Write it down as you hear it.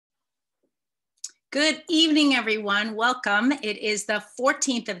Good evening, everyone. Welcome. It is the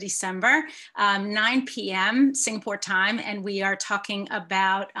 14th of December, 9 p.m. Singapore time, and we are talking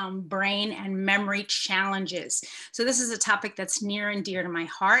about brain and memory challenges. So this is a topic that's near and dear to my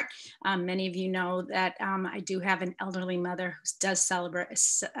heart. Many of you know that I do have an elderly mother who does celebrate.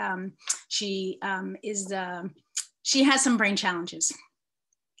 She has some brain challenges.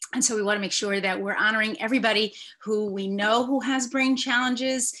 And so we want to make sure that we're honoring everybody who we know who has brain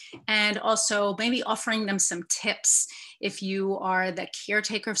challenges, and also maybe offering them some tips. If you are the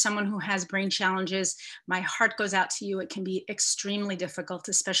caretaker of someone who has brain challenges, my heart goes out to you. It can be extremely difficult,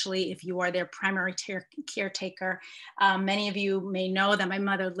 especially if you are their primary caretaker. Many of you may know that my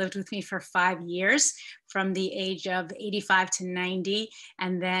mother lived with me for 5 years, from the age of 85 to 90.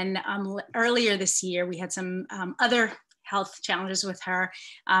 And then earlier this year, we had some other health challenges with her,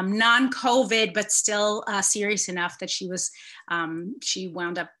 non-COVID, but still serious enough that she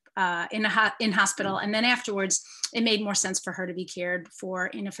wound up in hospital. And then afterwards, it made more sense for her to be cared for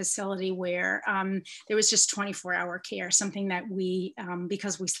in a facility where there was just 24-hour care, something that we,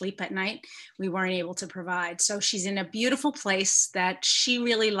 because we sleep at night, we weren't able to provide. So she's in a beautiful place that she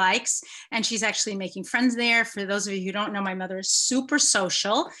really likes, and she's actually making friends there. For those of you who don't know, my mother is super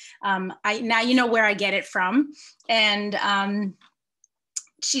social. Now you know where I get it from. And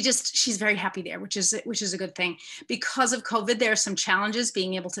she's very happy there, which is a good thing. Because of COVID, there are some challenges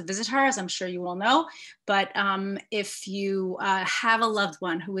being able to visit her, as I'm sure you all know. But if you have a loved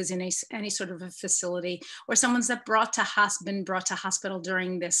one who is in any sort of a facility, or someone's that been brought to hospital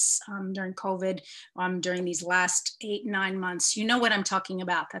during this, during COVID, during these last 8-9 months, you know what I'm talking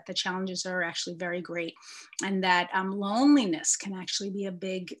about, that the challenges are actually very great, and that loneliness can actually be a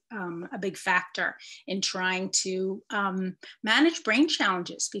big factor in trying to manage brain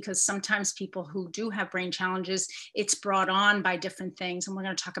challenges, because sometimes people who do have brain challenges, it's brought on by different things. And we're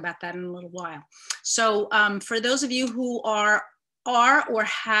going to talk about that in a little while. So for those of you who are or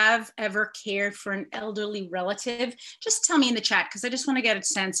have ever cared for an elderly relative, just tell me in the chat, because I just want to get a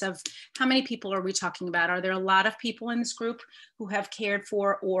sense of how many people are we talking about. Are there a lot of people in this group who have cared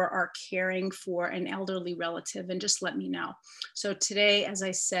for or are caring for an elderly relative? And just let me know. So today, as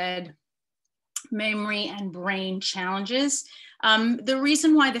I said, memory and brain challenges. The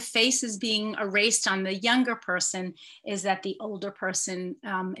reason why the face is being erased on the younger person is that the older person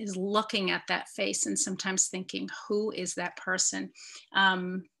is looking at that face and sometimes thinking, who is that person?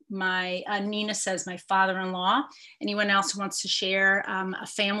 Nina says, my father-in-law. Anyone else who wants to share a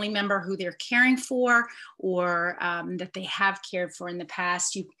family member who they're caring for, or that they have cared for in the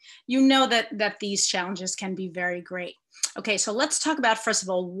past? You know that these challenges can be very great. Okay, so let's talk about, first of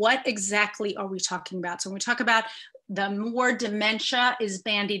all, what exactly are we talking about? So when we talk about the word dementia is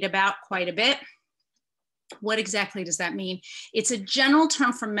bandied about quite a bit. What exactly does that mean? It's a general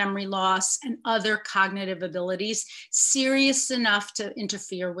term for memory loss and other cognitive abilities serious enough to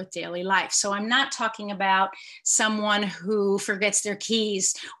interfere with daily life. So I'm not talking about someone who forgets their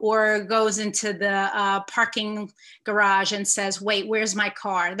keys or goes into the parking garage and says, wait, where's my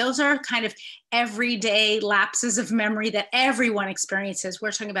car? Those are kind of everyday lapses of memory that everyone experiences.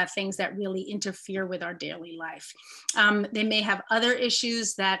 We're talking about things that really interfere with our daily life. They may have other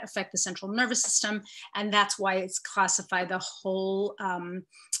issues that affect the central nervous system, and that's why it's classified. The whole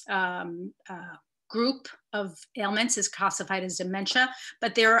group of ailments is classified as dementia,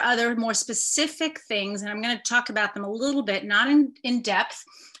 but there are other more specific things, and I'm going to talk about them a little bit, not in depth,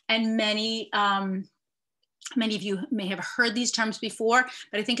 and many of you may have heard these terms before,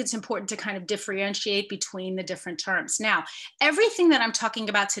 but I think it's important to kind of differentiate between the different terms. Now, everything that I'm talking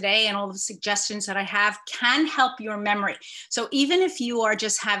about today and all the suggestions that I have can help your memory. So even if you are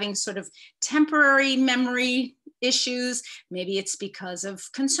just having sort of temporary memory issues, maybe it's because of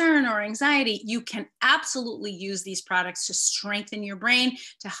concern or anxiety, you can absolutely use these products to strengthen your brain,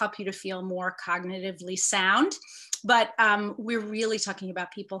 to help you to feel more cognitively sound. But we're really talking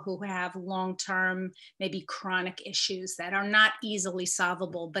about people who have long-term, maybe chronic issues that are not easily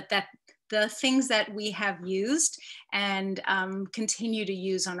solvable, but that the things that we have used and continue to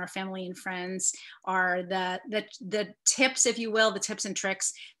use on our family and friends are the tips, if you will, the tips and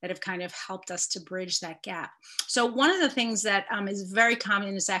tricks that have kind of helped us to bridge that gap. So one of the things that is very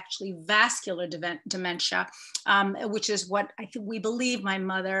common is actually vascular dementia, which is what we believe my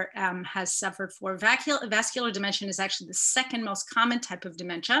mother has suffered for. Vascular dementia is actually the second most common type of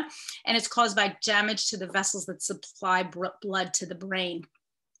dementia, and it's caused by damage to the vessels that supply blood to the brain.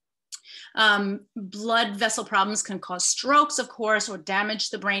 Blood vessel problems can cause strokes, of course, or damage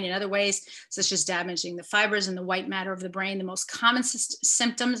the brain in other ways, such as damaging the fibers and the white matter of the brain. The most common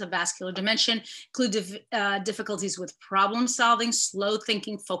symptoms of vascular dementia include difficulties with problem solving, slow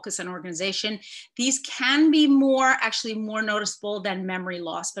thinking, focus, and organization. These can be actually more noticeable than memory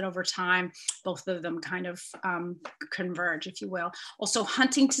loss, but over time, both of them kind of converge, if you will. Also,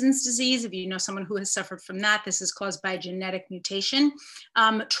 Huntington's disease, if you know someone who has suffered from that, this is caused by a genetic mutation.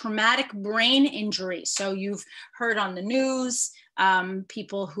 Traumatic brain injury. So you've heard on the news,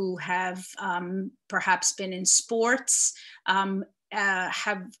 people who have perhaps been in sports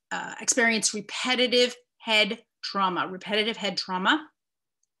have experienced repetitive head trauma.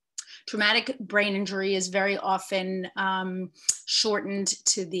 Traumatic brain injury is very often shortened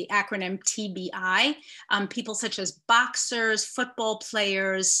to the acronym TBI. People such as boxers, football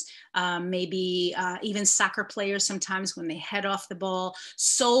players, maybe even soccer players sometimes when they head off the ball.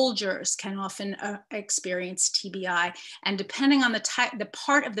 Soldiers can often experience TBI. And depending on the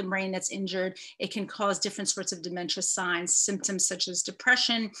part of the brain that's injured, it can cause different sorts of dementia signs, symptoms such as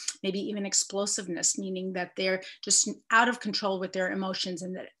depression, maybe even explosiveness, meaning that they're just out of control with their emotions,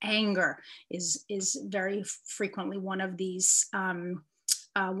 and that anger is very frequently one of these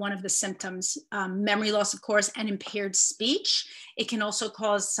one of the symptoms. Memory loss, of course, and impaired speech. It can also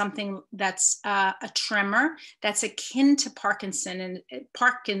cause something that's a tremor that's akin to Parkinson, and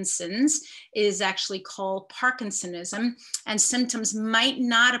Parkinson's is actually called Parkinsonism, and symptoms might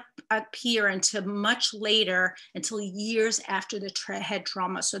not appear until much later, until years after the head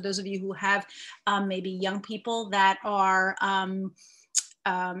trauma. So those of you who have maybe young people that are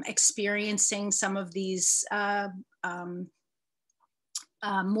experiencing some of these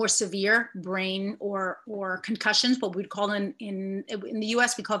more severe brain or concussions, but we'd call them in the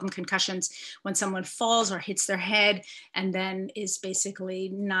US, we call them concussions, when someone falls or hits their head and then is basically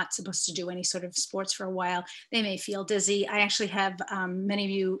not supposed to do any sort of sports for a while. They may feel dizzy. I actually have many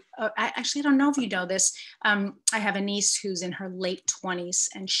of you, I don't know if you know this. I have a niece who's in her late 20s,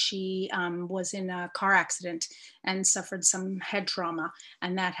 and she was in a car accident and suffered some head trauma.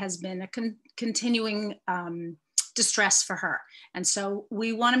 And that has been a continuing distress for her. And so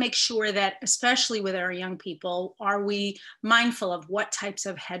we want to make sure that, especially with our young people, are we mindful of what types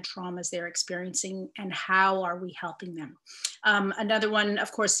of head traumas they're experiencing and how are we helping them? Another one,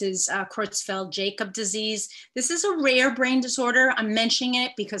 of course, is Creutzfeldt-Jakob disease. This is a rare brain disorder. I'm mentioning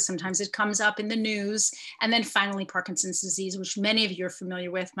it because sometimes it comes up in the news. And then finally, Parkinson's disease, which many of you are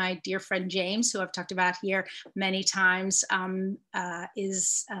familiar with. My dear friend James, who I've talked about here many times,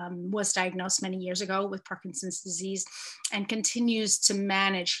 was diagnosed many years ago with Parkinson's disease and continues to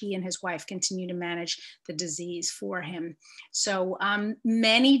manage, he and his wife continue to manage the disease for him. So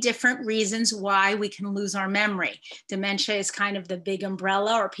many different reasons why we can lose our memory. Dementia is kind of the big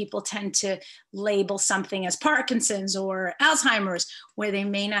umbrella, or people tend to label something as Parkinson's or Alzheimer's, where they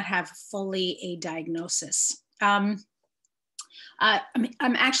may not have fully a diagnosis. I'm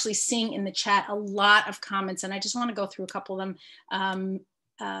actually seeing in the chat a lot of comments, and I just want to go through a couple of them.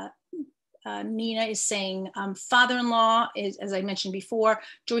 Nina is saying father-in-law, is, as I mentioned before.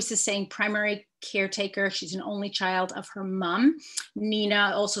 Joyce is saying primary caretaker. She's an only child of her mom.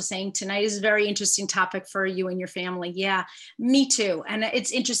 Nina also saying tonight is a very interesting topic for you and your family. Yeah, me too. And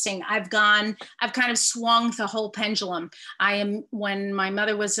it's interesting. I've kind of swung the whole pendulum. When my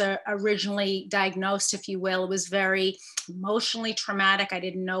mother was originally diagnosed, if you will, it was very emotionally traumatic. I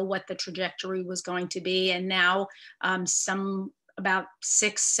didn't know what the trajectory was going to be. And now about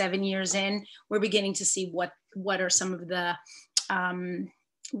 6-7 years in, we're beginning to see what are some of the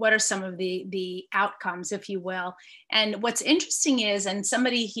outcomes, if you will. And what's interesting is, and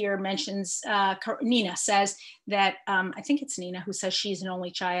somebody here mentions, Nina says that, I think it's Nina who says she's an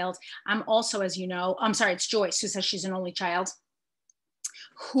only child. I'm also, as you know, I'm sorry, it's Joyce who says she's an only child.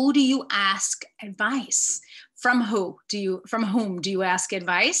 Who do you ask advice? From whom do you ask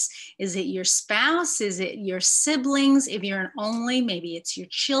advice? Is it your spouse? Is it your siblings? If you're an only, maybe it's your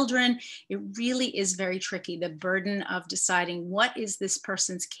children. It really is very tricky, the burden of deciding what is this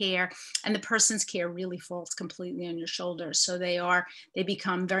person's care, and the person's care really falls completely on your shoulders. So they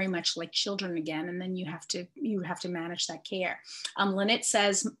become very much like children again, and then you have to manage that care. Lynette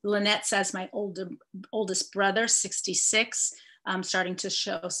says my oldest brother, 66, starting to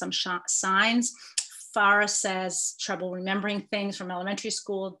show some signs. Farah says trouble remembering things from elementary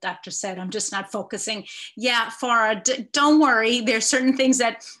school. Doctor said, I'm just not focusing. Yeah, Farah, don't worry. There's certain things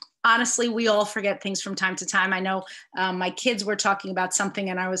that, honestly, we all forget things from time to time. I know my kids were talking about something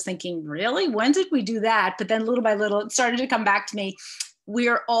and I was thinking, really? When did we do that? But then little by little, it started to come back to me.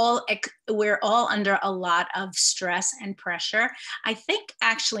 we're all under a lot of stress and pressure. I think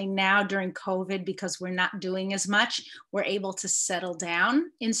actually now during COVID, because we're not doing as much, we're able to settle down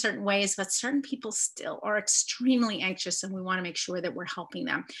in certain ways, but certain people still are extremely anxious, and we want to make sure that we're helping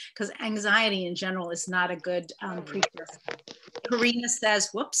them, because anxiety in general is not a good precursor. Karina says,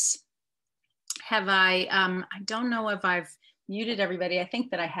 whoops, I don't know if I've muted everybody. I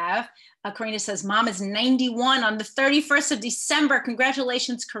think that I have. Karina says, Mom is 91 on the 31st of December.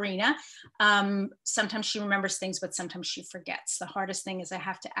 Congratulations, Karina. Sometimes she remembers things, but sometimes she forgets. The hardest thing is I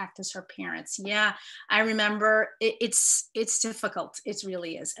have to act as her parents. Yeah, I remember. It's difficult. It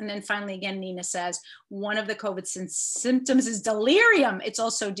really is. And then finally, again, Nina says, one of the COVID symptoms is delirium. It's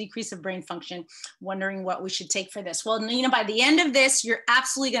also decrease of brain function. Wondering what we should take for this. Well, Nina, by the end of this, you're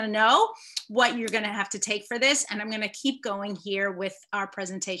absolutely going to know what you're going to have to take for this. And I'm going to keep going here with our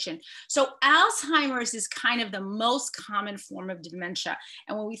presentation. So Alzheimer's is kind of the most common form of dementia.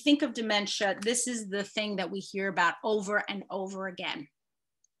 And when we think of dementia, this is the thing that we hear about over and over again.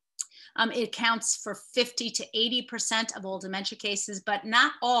 It accounts for 50 to 80% of all dementia cases, but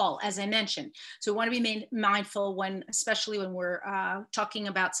not all, as I mentioned. So we want to be mindful when, especially when we're talking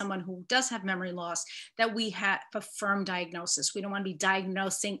about someone who does have memory loss, that we have a firm diagnosis. We don't want to be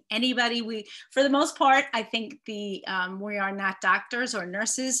diagnosing anybody. For the most part, I think we are not doctors or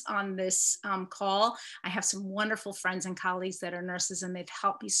nurses on this call. I have some wonderful friends and colleagues that are nurses, and they've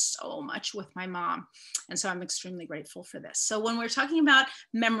helped me so much with my mom. And so I'm extremely grateful for this. So when we're talking about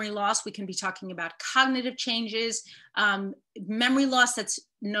memory loss, we can be talking about cognitive changes, memory loss that's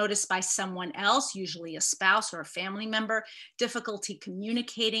noticed by someone else, usually a spouse or a family member, difficulty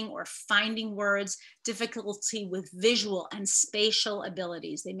communicating or finding words, difficulty with visual and spatial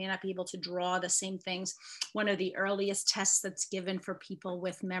abilities. They may not be able to draw the same things. One of the earliest tests that's given for people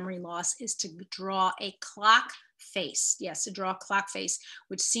with memory loss is to draw a clock face. Yes, to draw a clock face,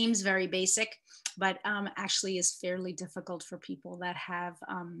 which seems very basic, but actually is fairly difficult for people that have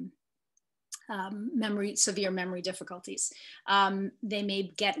severe memory difficulties. They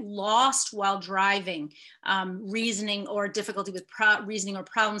may get lost while driving, reasoning or difficulty with reasoning or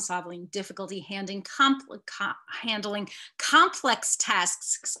problem solving, difficulty handling complex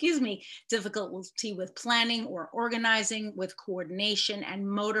tasks, difficulty with planning or organizing, with coordination and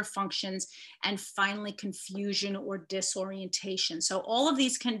motor functions, and finally confusion or disorientation. So all of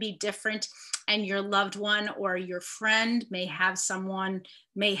these can be different, and your loved one or your friend may have some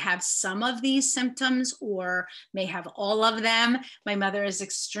of these symptoms or may have all of them. My mother is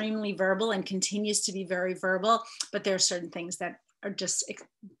extremely verbal and continues to be very verbal, but there are certain things that are just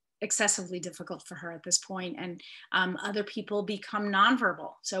excessively difficult for her at this point, and other people become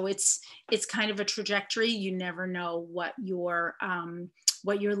nonverbal. So it's kind of a trajectory. You never know what your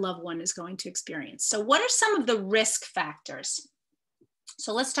loved one is going to experience. So what are some of the risk factors?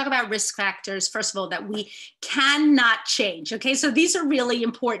 So let's talk about risk factors, first of all, that we cannot change. Okay, so these are really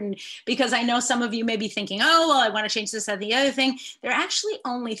important, because I know some of you may be thinking, oh, well, I want to change this or the other thing. There are actually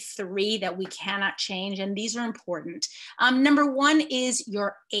only 3 that we cannot change, and these are important. Number 1 is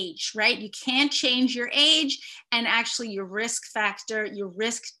your age, right? You can't change your age, and actually your risk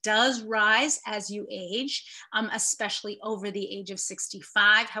does rise as you age, especially over the age of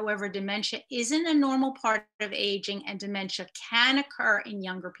 65. However, dementia isn't a normal part of aging, and dementia can occur in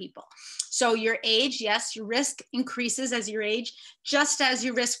younger people. So your age, yes, your risk increases as you age, just as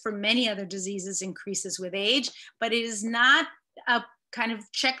your risk for many other diseases increases with age, but it is not a kind of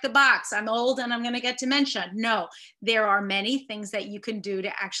check the box, I'm old and I'm going to get dementia. No, there are many things that you can do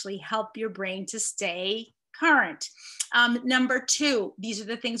to actually help your brain to stay current. Number 2, these are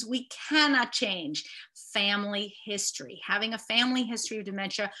the things we cannot change. Family history. Having a family history of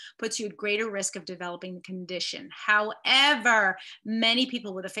dementia puts you at greater risk of developing the condition. However, many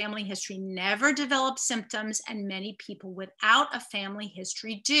people with a family history never develop symptoms, and many people without a family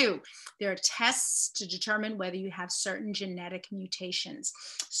history do. There are tests to determine whether you have certain genetic mutations.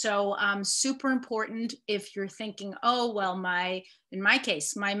 So super important if you're thinking, oh, well, in my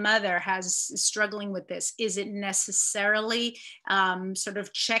case, my mother is struggling with this. Is it necessarily sort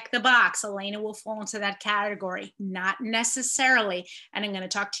of check the box? Elena will fall into that category. Not necessarily. And I'm going to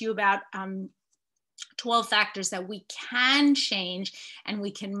talk to you about 12 factors that we can change and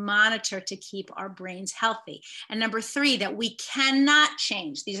we can monitor to keep our brains healthy. And number 3, that we cannot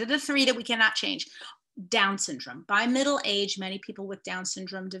change. These are the 3 that we cannot change. Down syndrome. By middle age, many people with Down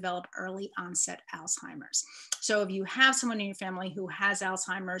syndrome develop early onset Alzheimer's. So if you have someone in your family who has Down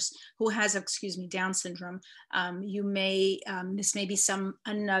syndrome, this may be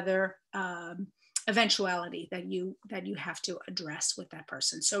another eventuality that you have to address with that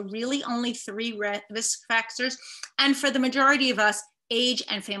person. So really only 3 risk factors. And for the majority of us, age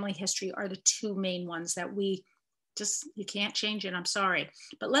and family history are the two main ones that you can't change it. I'm sorry.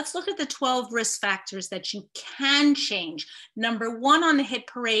 But let's look at the 12 risk factors that you can change. Number one on the hit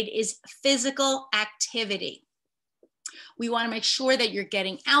parade is physical activity. We want to make sure that you're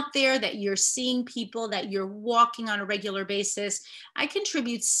getting out there, that you're seeing people, that you're walking on a regular basis. I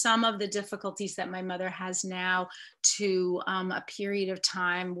contribute some of the difficulties that my mother has now to a period of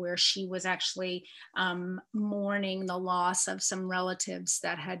time where she was actually mourning the loss of some relatives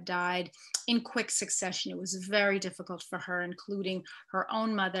that had died in quick succession. It was very difficult for her, including her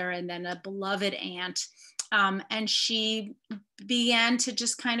own mother and then a beloved aunt. And she began to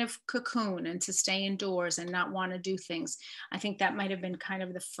just kind of cocoon and to stay indoors and not want to do things. I think that might have been kind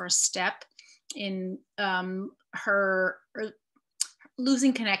of the first step in her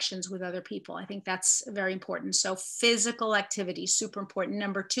losing connections with other people. I think that's very important. So physical activity, super important.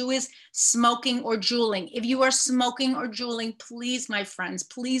 Number two is smoking or juuling. If you are smoking or juuling, please, my friends,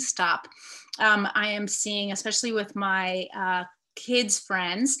 please stop. I am seeing, especially with my kids'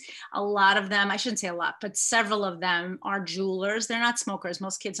 friends, a lot of them, I shouldn't say a lot, but several of them are jewelers. They're not smokers.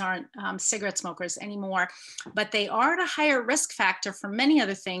 Most kids aren't cigarette smokers anymore, but they are at a higher risk factor for many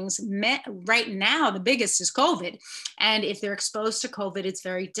other things. Right now, the biggest is COVID. And if they're exposed to COVID, it's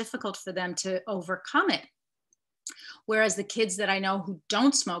very difficult for them to overcome it. Whereas the kids that I know who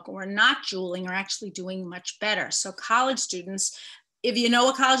don't smoke or are not juuling are actually doing much better. So college students, if you know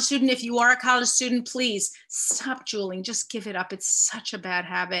a college student, if you are a college student, please stop juuling. Just give it up. It's such a bad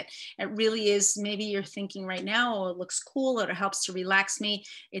habit. It really is. Maybe you're thinking right now, oh, it looks cool, or it helps to relax me.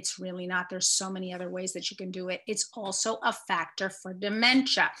 It's really not. There's so many other ways that you can do it. It's also a factor for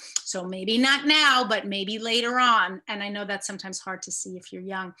dementia. So maybe not now, but maybe later on. And I know that's sometimes hard to see if you're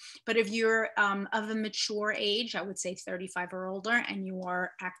young. But if you're of a mature age, I would say 35 or older, and you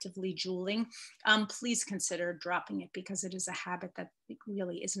are actively juuling, please consider dropping it, because it is a habit that it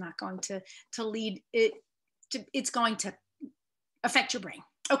really is not going to lead it to, it's going to affect your brain.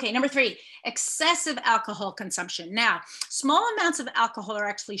 Okay, number three, excessive alcohol consumption. Now, small amounts of alcohol are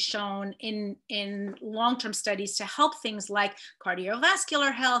actually shown in long-term studies to help things like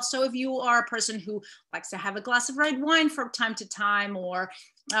cardiovascular health. So if you are a person who likes to have a glass of red wine from time to time, or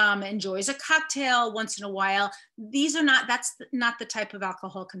enjoys a cocktail once in a while, that's not the type of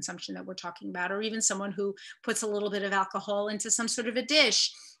alcohol consumption that we're talking about, or even someone who puts a little bit of alcohol into some sort of a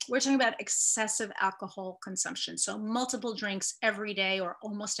dish. We're talking about excessive alcohol consumption. So multiple drinks every day or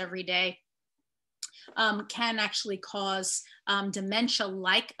almost every day can actually cause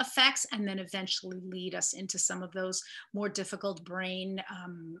dementia-like effects, and then eventually lead us into some of those more difficult brain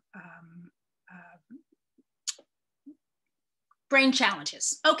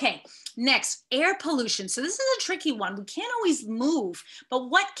challenges. Okay, next, air pollution. So this is a tricky one. We can't always move, but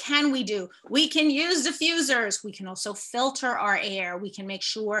what can we do? We can use diffusers. We can also filter our air. We can make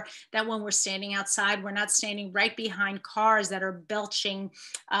sure that when we're standing outside, we're not standing right behind cars that are belching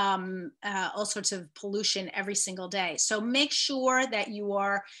all sorts of pollution every single day. So make sure that you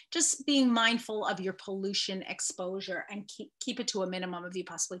are just being mindful of your pollution exposure, and keep it to a minimum if you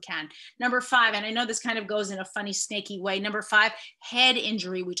possibly can. Number five, and I know this kind of goes in a funny, snaky way. Number five, head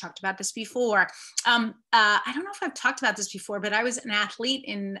injury. We talked about this before. I don't know if I've talked about this before, but I was an athlete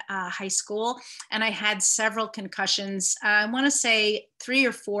in high school, and I had several concussions. I want to say 3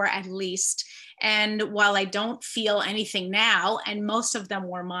 or 4 at least. And while I don't feel anything now, and most of them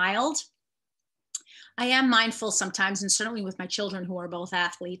were mild, I am mindful sometimes, and certainly with my children who are both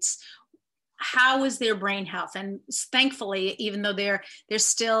athletes, how is their brain health? And thankfully, even though they're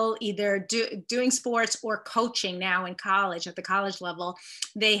still either doing sports or coaching now in college, at the college level,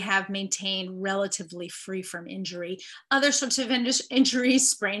 they have maintained relatively free from injury. Other sorts of injuries,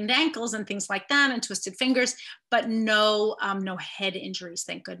 sprained ankles and things like that, and twisted fingers, but no head injuries,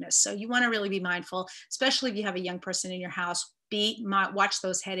 thank goodness. So you want to really be mindful, especially if you have a young person in your house. Watch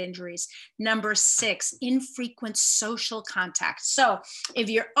those head injuries. Number 6, infrequent social contact. So if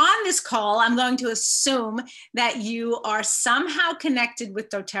you're on this call, I'm going to assume that you are somehow connected with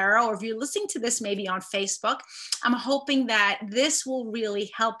doTERRA, or if you're listening to this maybe on Facebook, I'm hoping that this will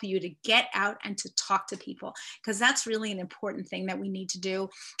really help you to get out and to talk to people, because that's really an important thing that we need to do.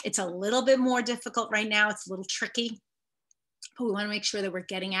 It's a little bit more difficult right now. It's a little tricky. But we want to make sure that we're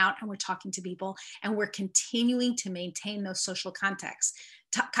getting out and we're talking to people, and we're continuing to maintain those social contacts.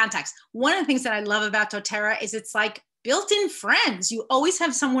 One of the things that I love about doTERRA is it's like built-in friends. You always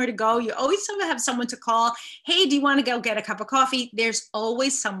have somewhere to go. You always have someone to call. Hey, do you want to go get a cup of coffee? There's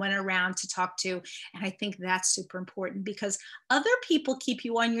always someone around to talk to. And I think that's super important, because other people keep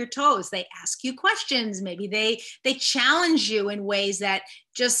you on your toes. They ask you questions. Maybe they challenge you in ways that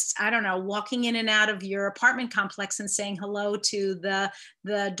just, I don't know, walking in and out of your apartment complex and saying hello to the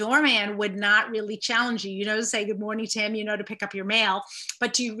doorman would not really challenge you, to say good morning to him, to pick up your mail.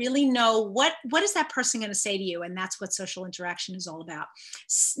 But do you really know what is that person going to say to you? And that's what social interaction is all about.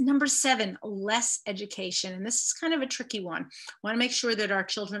 Number 7, less education. And this is kind of a tricky one. Want to make sure that our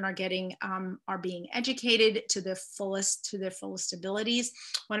children are being educated to their fullest abilities.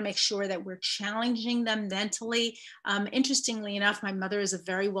 Want to make sure that we're challenging them mentally. Interestingly enough, my mother is a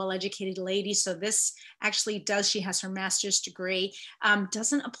very well-educated lady, so this actually she has her master's degree.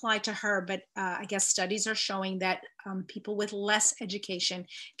 Doesn't apply to her, but I guess studies are showing that people with less education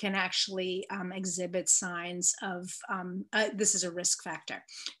can actually exhibit signs of, this is a risk factor.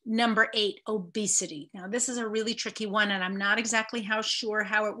 Number 8, obesity. Now, this is a really tricky one, and I'm not exactly sure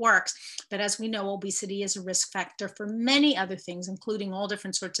how it works, but as we know, obesity is a risk factor for many other things, including all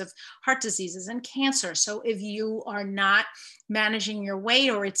different sorts of heart diseases and cancer. So if you are not managing your weight,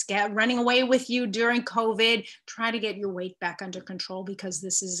 or it's running away with you during COVID, try to get your weight back under control, because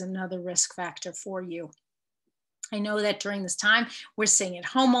this is another risk factor for you. I know that during this time, we're staying at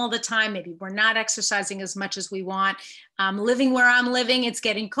home all the time. Maybe we're not exercising as much as we want. Living where I'm living, it's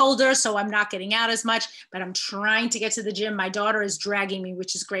getting colder, so I'm not getting out as much, but I'm trying to get to the gym. My daughter is dragging me,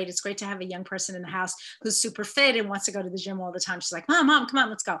 which is great. It's great to have a young person in the house who's super fit and wants to go to the gym all the time. She's like, Mom, come on,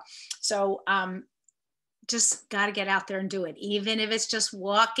 let's go. So just got to get out there and do it. Even if it's just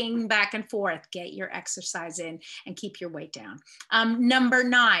walking back and forth, get your exercise in and keep your weight down. Number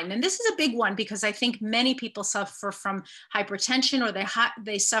 9, and this is a big one because I think many people suffer from hypertension, or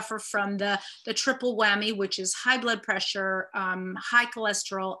they suffer from the triple whammy, which is high blood pressure, high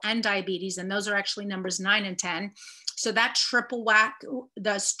cholesterol, and diabetes. And those are actually numbers 9 and 10. So that triple whammy,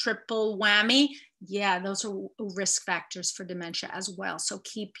 yeah, those are risk factors for dementia as well. So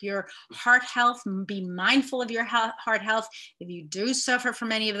keep your heart health, be mindful of your heart health. If you do suffer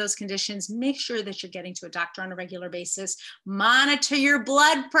from any of those conditions, make sure that you're getting to a doctor on a regular basis. Monitor your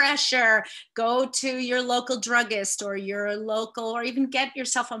blood pressure. Go to your local druggist or or even get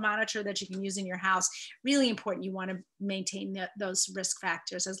yourself a monitor that you can use in your house. Really important. You want to maintain those risk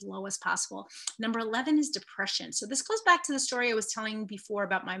factors as low as possible. Number 11 is depression. So this goes back to the story I was telling before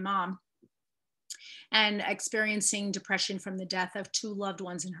about my mom and experiencing depression from the death of 2 loved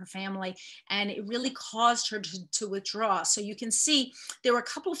ones in her family. And it really caused her to withdraw. So you can see there were a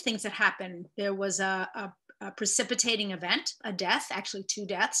couple of things that happened. There was a precipitating event, a death, actually 2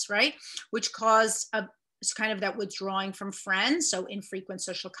 deaths, right? Which caused it's kind of that withdrawing from friends, so infrequent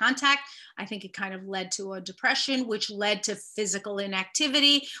social contact. I think it kind of led to a depression, which led to physical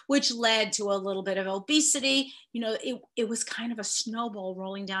inactivity, which led to a little bit of obesity. It was kind of a snowball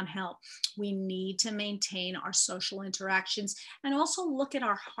rolling downhill. We need to maintain our social interactions and also look at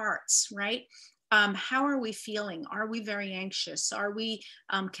our hearts, right? How are we feeling? Are we very anxious? Are we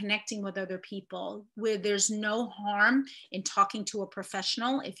connecting with other people? There's no harm in talking to a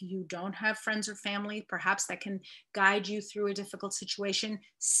professional. If you don't have friends or family, perhaps that can guide you through a difficult situation.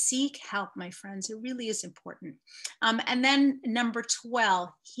 Seek help, my friends. It really is important. And then number 12,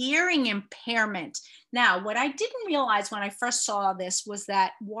 hearing impairment. Now, what I didn't realize when I first saw this was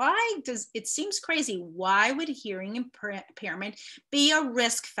that it seems crazy. Why would hearing impairment be a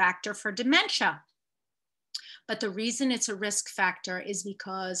risk factor for dementia? But the reason it's a risk factor is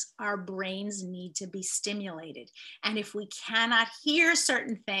because our brains need to be stimulated. And if we cannot hear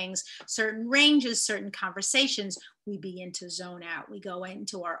certain things, certain ranges, certain conversations, we begin to zone out. We go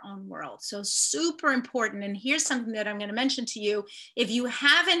into our own world. So super important. And here's something that I'm going to mention to you. If you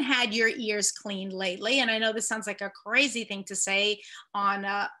haven't had your ears cleaned lately, and I know this sounds like a crazy thing to say on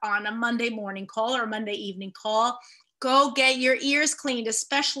a Monday morning call or a Monday evening call, go get your ears cleaned,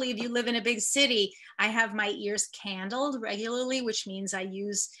 especially if you live in a big city. I have my ears candled regularly, which means I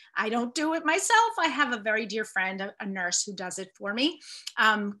don't do it myself. I have a very dear friend, a nurse, who does it for me.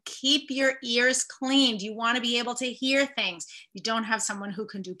 Keep your ears cleaned. You want to be able to hear things. You don't have someone who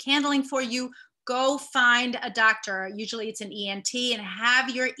can do candling for you, go find a doctor. Usually it's an ENT, and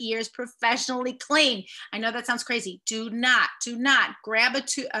have your ears professionally cleaned. I know that sounds crazy. Do not grab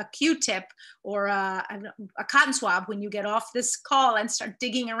a Q-tip or a cotton swab when you get off this call and start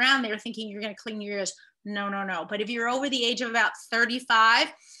digging around there thinking you're going to clean your ears. No. But if you're over the age of about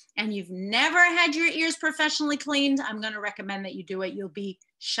 35 and you've never had your ears professionally cleaned, I'm going to recommend that you do it. You'll be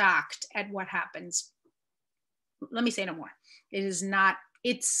shocked at what happens. Let me say no more.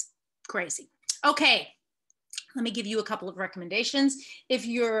 It's crazy. Okay, Let me give you a couple of recommendations. If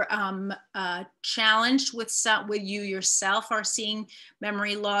you're challenged with you yourself are seeing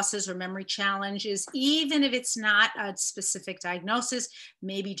memory losses or memory challenges, even if it's not a specific diagnosis,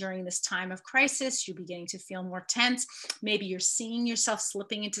 maybe during this time of crisis, you're beginning to feel more tense. Maybe you're seeing yourself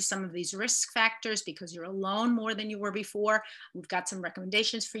slipping into some of these risk factors because you're alone more than you were before. We've got some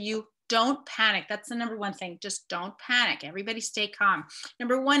recommendations for you. Don't panic. That's the number one thing. Just don't panic. Everybody stay calm.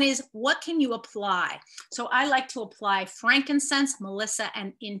 Number one is, what can you apply? So I like to apply frankincense, melissa,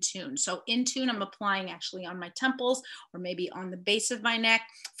 and Intune. So Intune, I'm applying actually on my temples or maybe on the base of my neck.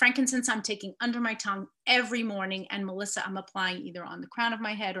 Frankincense, I'm taking under my tongue every morning. And melissa, I'm applying either on the crown of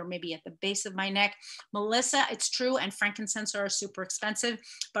my head or maybe at the base of my neck. Melissa, it's true, and frankincense are super expensive.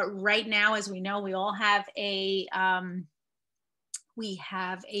 But right now, as we know, we all have a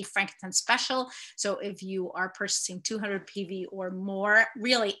frankincense special. So if you are purchasing 200 PV or more,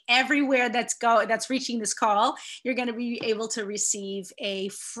 really everywhere that's reaching this call, you're going to be able to receive a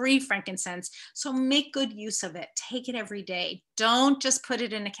free frankincense. So make good use of it. Take it every day. Don't just put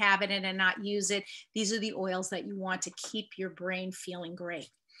it in a cabinet and not use it. These are the oils that you want to keep your brain feeling great.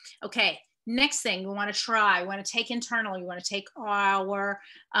 Okay. Next thing we want to take internal, you want to take our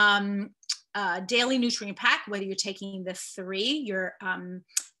daily nutrient pack, whether you're taking the 3, your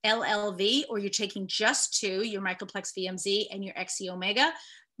LLV, or you're taking just 2, your Microplex VMZ and your XE Omega.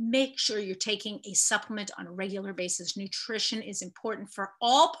 Make sure you're taking a supplement on a regular basis. Nutrition is important for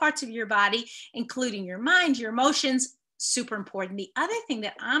all parts of your body, including your mind, your emotions. Super important. The other thing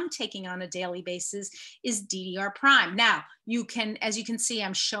that I'm taking on a daily basis is DDR Prime. Now, you can, as you can see,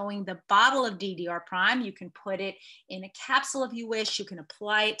 I'm showing the bottle of DDR Prime. You can put it in a capsule if you wish. You can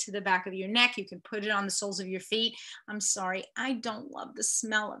apply it to the back of your neck. You can put it on the soles of your feet. I'm sorry, I don't love the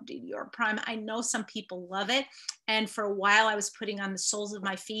smell of DDR Prime. I know some people love it. And for a while, I was putting on the soles of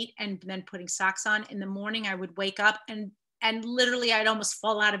my feet and then putting socks on. In the morning, I would wake up and literally I'd almost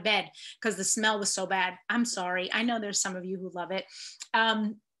fall out of bed because the smell was so bad. I'm sorry. I know there's some of you who love it.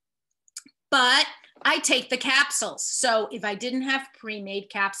 But I take the capsules. So if I didn't have pre-made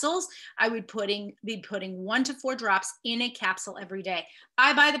capsules, I would be putting 1 to 4 drops in a capsule every day.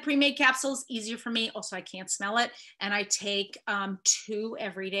 I buy the pre-made capsules, easier for me. Also, I can't smell it. And I take 2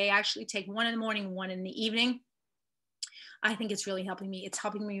 every day. I actually take 1 in the morning, 1 in the evening. I think it's really helping me. It's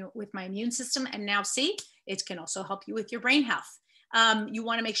helping me with my immune system. And now see, it can also help you with your brain health. You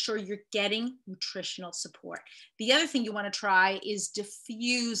want to make sure you're getting nutritional support. The other thing you want to try is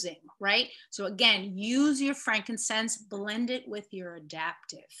diffusing, right? So again, use your frankincense, blend it with your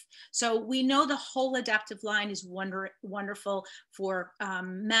adaptive. So we know the whole adaptive line is wonderful for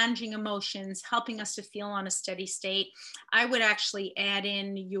managing emotions, helping us to feel on a steady state. I would actually add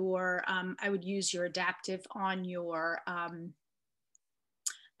in your, I would use your adaptive on your,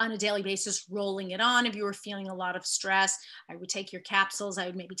 on a daily basis, rolling it on. If you were feeling a lot of stress, I would take your capsules. I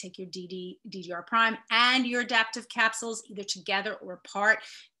would maybe take your DDR Prime and your adaptive capsules, either together or apart.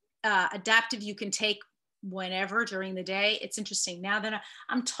 Adaptive you can take whenever during the day. It's interesting. Now that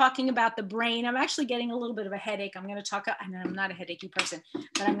I'm talking about the brain, I'm actually getting a little bit of a headache. I'm going to talk, and I'm not a headachy person,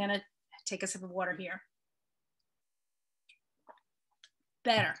 but I'm going to take a sip of water here.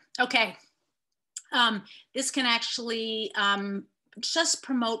 Better. Okay. This can actually just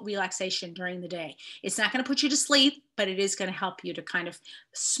promote relaxation during the day. It's not going to put you to sleep, but it is going to help you to kind of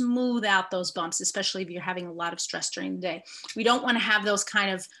smooth out those bumps, especially if you're having a lot of stress during the day. We don't want to have those kind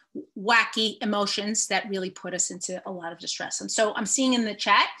of wacky emotions that really put us into a lot of distress. And so I'm seeing in the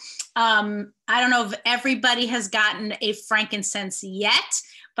chat, I don't know if everybody has gotten a frankincense yet,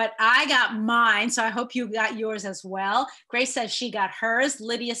 but I got mine. So I hope you got yours as well. Grace says she got hers.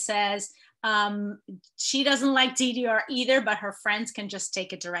 Lydia says, she doesn't like DDR either, but her friends can just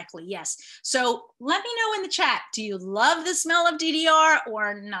take it directly. Yes. So let me know in the chat, do you love the smell of DDR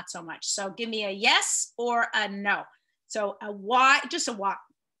or not so much? So give me a yes or a no. So a Y, just a Y,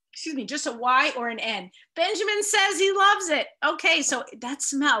 excuse me, just a Y or an N. Benjamin says he loves it. Okay. So that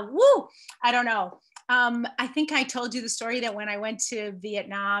smell, woo, I don't know. I think I told you the story that when I went to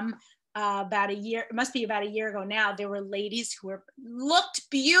Vietnam, about a year, it must be about a year ago now, there were ladies who looked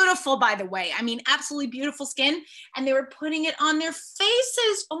beautiful, by the way. I mean, absolutely beautiful skin. And they were putting it on their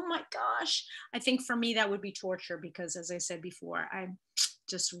faces. Oh my gosh. I think for me, that would be torture because as I said before, I'm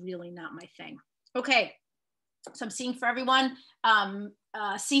just really not my thing. Okay. So I'm seeing for everyone.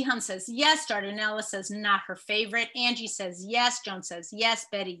 Sihan says yes. Dardanella says not her favorite. Angie says yes. Joan says yes.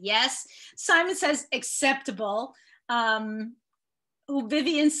 Betty, yes. Simon says acceptable.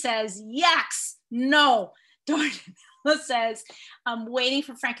 Vivian says, yes, no. Dardanella says, I'm waiting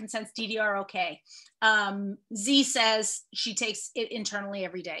for frankincense, DDR, okay. Z says she takes it internally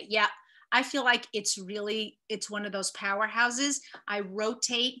every day. Yeah, I feel like it's one of those powerhouses. I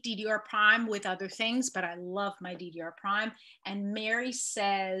rotate DDR Prime with other things, but I love my DDR Prime. And Mary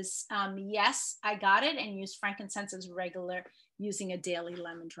says, yes, I got it, and use frankincense as regular using a daily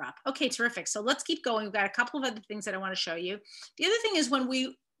lemon drop. Okay, terrific. So let's keep going. We've got a couple of other things that I want to show you. The other thing is when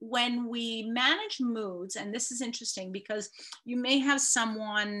we manage moods, and this is interesting because you may have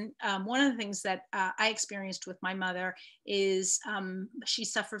someone, one of the things that I experienced with my mother is she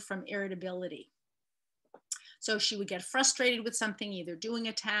suffered from irritability. So she would get frustrated with something, either doing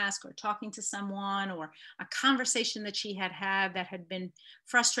a task or talking to someone, or a conversation that she had had that had been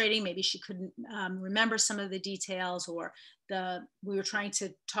frustrating. Maybe she couldn't remember some of the details, or we were trying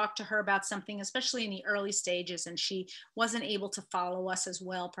to talk to her about something, especially in the early stages, and she wasn't able to follow us as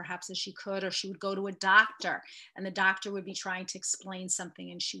well, perhaps, as she could, or she would go to a doctor and the doctor would be trying to explain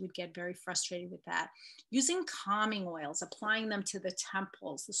something and she would get very frustrated with that. Using calming oils, applying them to the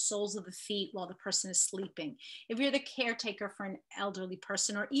temples, the soles of the feet while the person is sleeping. If you're the caretaker for an elderly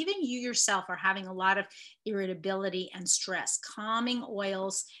person, or even you yourself are having a lot of irritability and stress, calming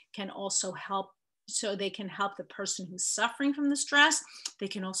oils can also help. So they can help the person who's suffering from the stress. They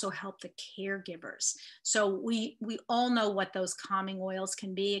can also help the caregivers. So we all know what those calming oils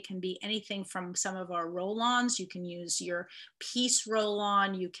can be. It can be anything from some of our roll-ons. You can use your peace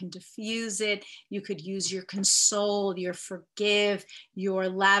roll-on. You can diffuse it. You could use your console, your forgive, your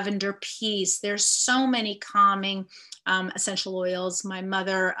lavender peace. There's so many calming essential oils. My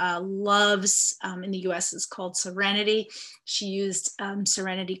mother loves, in the US, it's called Serenity. She used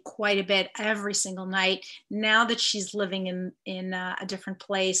Serenity quite a bit every single night. Now that she's living in a different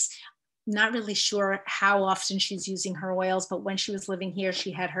place, not really sure how often she's using her oils, but when she was living here,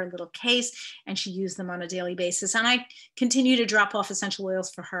 she had her little case and she used them on a daily basis. And I continue to drop off essential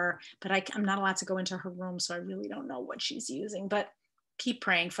oils for her, but I'm not allowed to go into her room, so I really don't know what she's using. But keep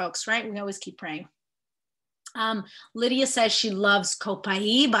praying, folks, right? We always keep praying. Lydia says she loves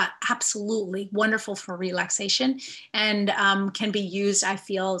copaiba, absolutely wonderful for relaxation, and can be used, I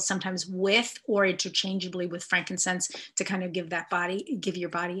feel, sometimes with or interchangeably with frankincense to kind of give your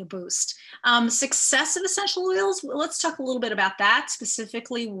body a boost. Successive essential oils, let's talk a little bit about that,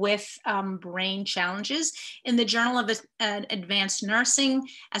 specifically with brain challenges. In the Journal of Advanced Nursing,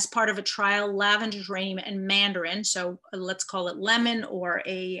 as part of a trial, lavender, geranium, and mandarin, so let's call it lemon, or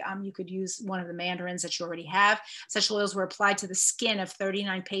you could use one of the mandarins that you already have. Essential oils were applied to the skin of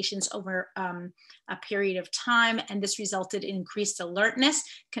 39 patients over a period of time, and this resulted in increased alertness,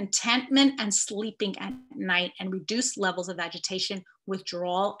 contentment, and sleeping at night, and reduced levels of agitation,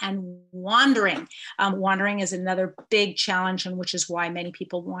 withdrawal, and wandering. Wandering is another big challenge, and which is why many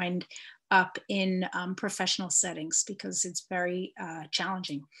people wind up in professional settings, because it's very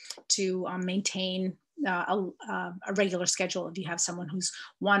challenging to maintain a regular schedule if you have someone who's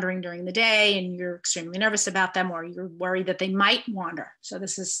wandering during the day and you're extremely nervous about them, or you're worried that they might wander. So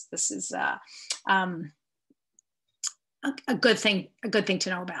this is a good thing to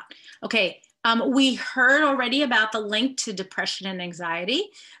know about. Okay. We heard already about the link to depression and anxiety.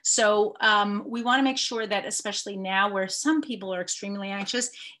 So we want to make sure that, especially now where some people are extremely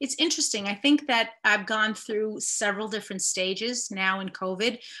anxious, it's interesting. I think that I've gone through several different stages now in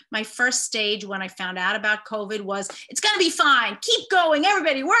COVID. My first stage when I found out about COVID was, it's going to be fine. Keep going,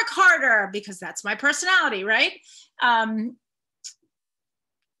 everybody, work harder, because that's my personality, right?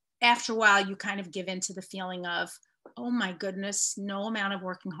 After a while, you kind of give into the feeling of, oh my goodness, no amount of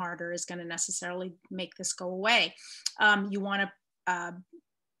working harder is going to necessarily make this go away. You want to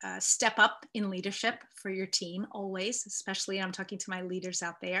step up in leadership for your team always, especially I'm talking to my leaders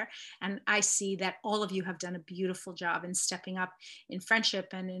out there. And I see that all of you have done a beautiful job in stepping up in friendship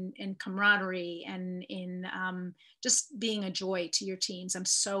and in camaraderie and in just being a joy to your teams. I'm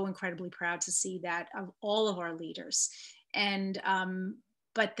so incredibly proud to see that of all of our leaders. And,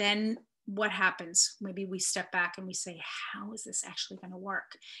 but then what happens? Maybe we step back and we say, how is this actually going to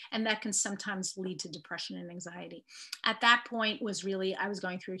work? And that can sometimes lead to depression and anxiety. At that point was really, I was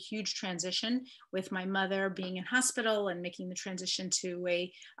going through a huge transition with my mother being in hospital and making the transition to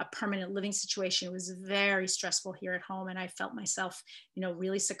a permanent living situation. It was very stressful here at home. And I felt myself,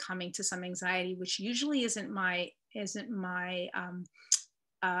 really succumbing to some anxiety, which usually isn't my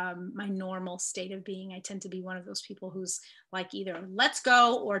normal state of being. I tend to be one of those people who's like either let's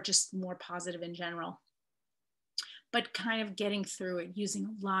go or just more positive in general. But kind of getting through it, using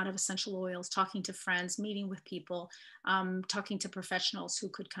a lot of essential oils, talking to friends, meeting with people, talking to professionals who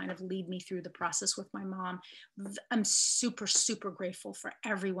could kind of lead me through the process with my mom. I'm super, super grateful for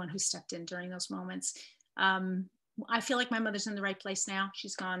everyone who stepped in during those moments. I feel like my mother's in the right place now.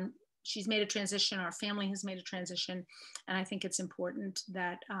 She's gone she's made a transition, our family has made a transition. And I think it's important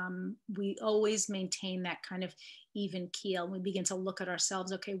that we always maintain that kind of even keel. We begin to look at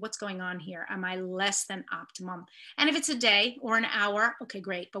ourselves, okay, what's going on here? Am I less than optimum? And if it's a day or an hour, okay,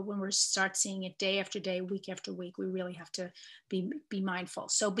 great. But when we start seeing it day after day, week after week, we really have to be mindful.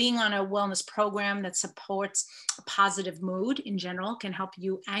 So being on a wellness program that supports a positive mood in general can help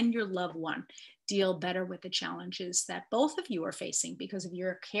you and your loved one deal better with the challenges that both of you are facing, because if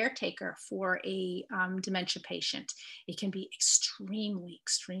you're a caretaker for a dementia patient, it can be extremely,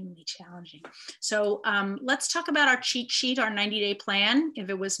 extremely challenging. So let's talk about our cheat sheet, our 90-day plan, if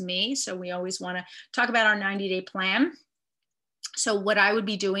it was me. So we always want to talk about our 90-day plan. So what I would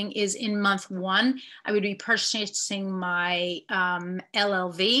be doing is in month 1, I would be purchasing my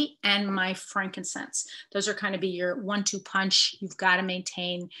LLV and my frankincense. Those are kind of be your 1-2 punch. You've got to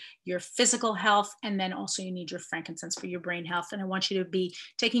maintain your physical health, and then also you need your frankincense for your brain health. And I want you to be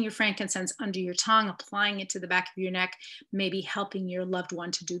taking your frankincense under your tongue, applying it to the back of your neck, maybe helping your loved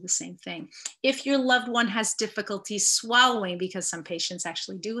one to do the same thing. If your loved one has difficulty swallowing, because some patients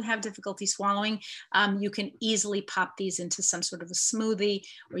actually do have difficulty swallowing, you can easily pop these into some sort of a smoothie,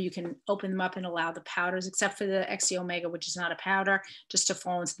 or you can open them up and allow the powders, except for the XC Omega, which is not a powder, just to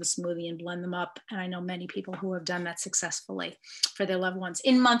fall into the smoothie and blend them up. And I know many people who have done that successfully for their loved ones.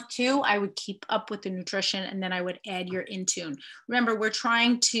 In month 2, I would keep up with the nutrition, and then I would add your Intune. Remember, we're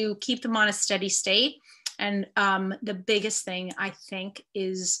trying to keep them on a steady state. And the biggest thing, I think,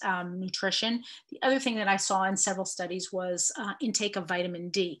 is nutrition. The other thing that I saw in several studies was intake of vitamin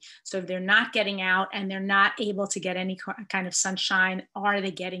D. So if they're not getting out and they're not able to get any kind of sunshine, are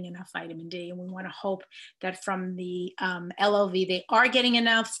they getting enough vitamin D? And we want to hope that from the LLV, they are getting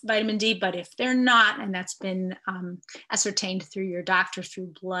enough vitamin D. But if they're not, and that's been ascertained through your doctor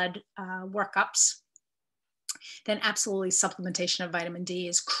through blood workups, then absolutely supplementation of vitamin D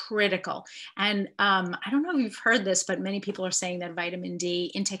is critical. And I don't know if you've heard this, but many people are saying that vitamin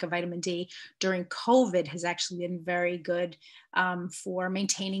D, intake of vitamin D during COVID has actually been very good for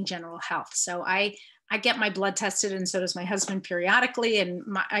maintaining general health. So I get my blood tested, and so does my husband periodically, and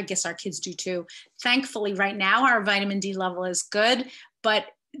I guess our kids do too. Thankfully, right now, our vitamin D level is good, but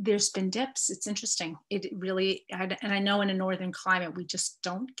there's been dips. It's interesting. It really, and I know in a northern climate, we just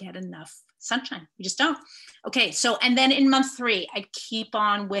don't get enough sunshine. We just don't. Okay, so, and then in month 3, I keep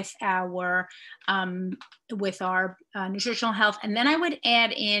on with our nutritional health, and then I would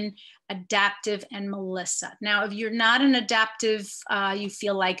add in adaptive and Melissa. Now, if you're not an adaptive, you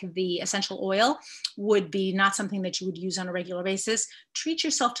feel like the essential oil would be not something that you would use on a regular basis, treat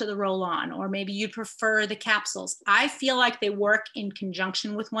yourself to the roll-on, or maybe you'd prefer the capsules. I feel like they work in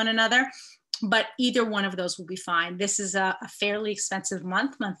conjunction with one another, but either one of those will be fine. This is a fairly expensive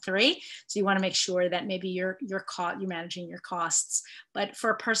month 3. So you want to make sure that maybe you're managing your costs. But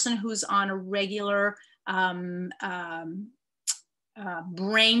for a person who's on a regular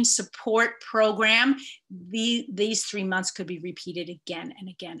brain support program, these 3 months could be repeated again and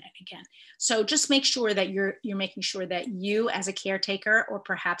again and again. So just make sure that you're making sure that you as a caretaker, or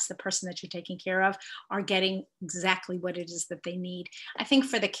perhaps the person that you're taking care of, are getting exactly what it is that they need. I think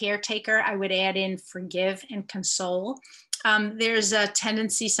for the caretaker, I would add in forgive and console. There's a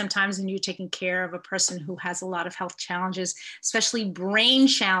tendency sometimes when you're taking care of a person who has a lot of health challenges, especially brain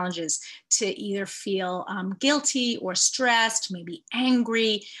challenges, to either feel guilty or stressed, maybe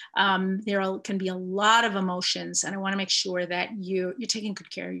angry. There can be a lot of emotions, and I want to make sure that you're taking good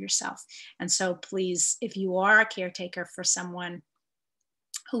care of yourself. And so please, if you are a caretaker for someone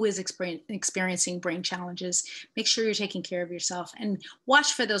who is experiencing brain challenges, make sure you're taking care of yourself and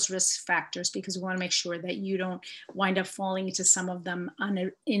watch for those risk factors, because we want to make sure that you don't wind up falling into some of them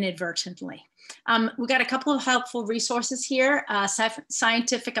inadvertently. We got a couple of helpful resources here.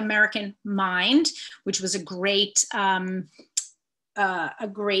 Scientific American Mind, which was a great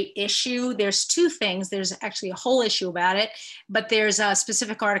issue. There's 2 things. There's actually a whole issue about it, but there's a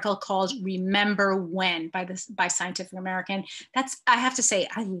specific article called Remember When by Scientific American. I have to say,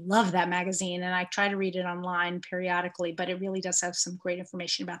 I love that magazine, and I try to read it online periodically, but it really does have some great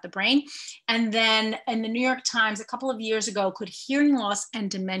information about the brain. And then in the New York Times, a couple of years ago, could hearing loss and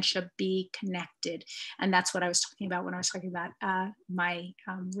dementia be connected? And that's what I was talking about when I was talking about my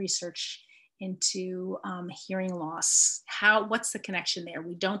research into hearing loss. What's the connection there?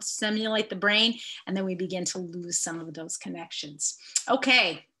 We don't stimulate the brain, and then we begin to lose some of those connections.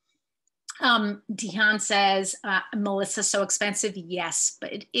 Okay. Dihan says, Melissa, so expensive? Yes,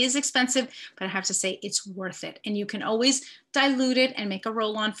 but it is expensive, but I have to say it's worth it. And you can always dilute it and make a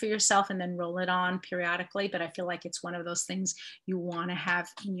roll on for yourself and then roll it on periodically. But I feel like it's one of those things you want to have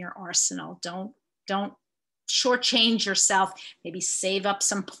in your arsenal. Don't shortchange yourself, maybe save up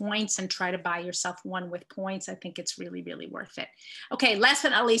some points and try to buy yourself one with points. I think it's really, really worth it. Okay, last but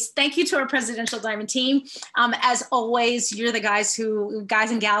not least, thank you to our Presidential Diamond team. As always, you're the guys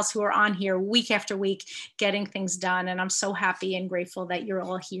and gals who are on here week after week getting things done. And I'm so happy and grateful that you're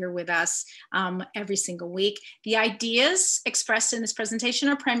all here with us every single week. The ideas expressed in this presentation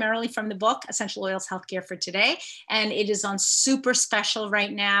are primarily from the book, Essential Oils Healthcare for Today. And it is on super special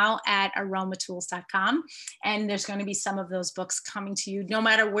right now at aromatools.com. And there's going to be some of those books coming to you no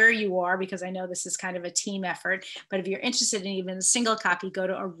matter where you are, because I know this is kind of a team effort. But if you're interested in even a single copy, go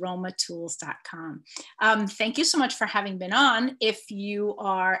to aromatools.com. Thank you so much for having been on. If you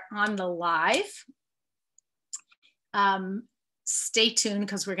are on the live, stay tuned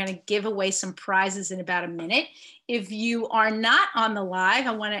because we're going to give away some prizes in about a minute. If you are not on the live,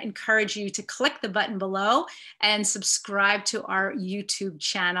 I want to encourage you to click the button below and subscribe to our YouTube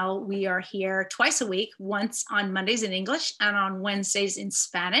channel. We are here twice a week, once on Mondays in English and on Wednesdays in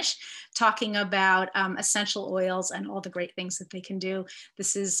Spanish, talking about essential oils and all the great things that they can do.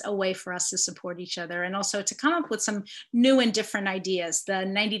 This is a way for us to support each other and also to come up with some new and different ideas. The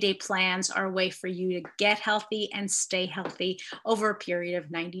 90-day plans are a way for you to get healthy and stay healthy over a period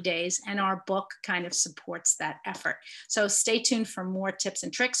of 90 days. And our book kind of supports that effort. So stay tuned for more tips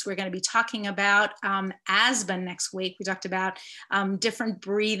and tricks. We're going to be talking about asthma next week. We talked about different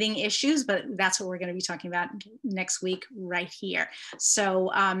breathing issues, but that's what we're going to be talking about next week right here. So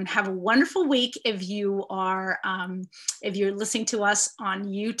have a wonderful week if you are if you're listening to us on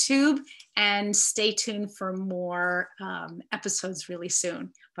YouTube, and stay tuned for more episodes really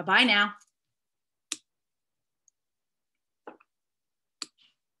soon. Bye-bye now.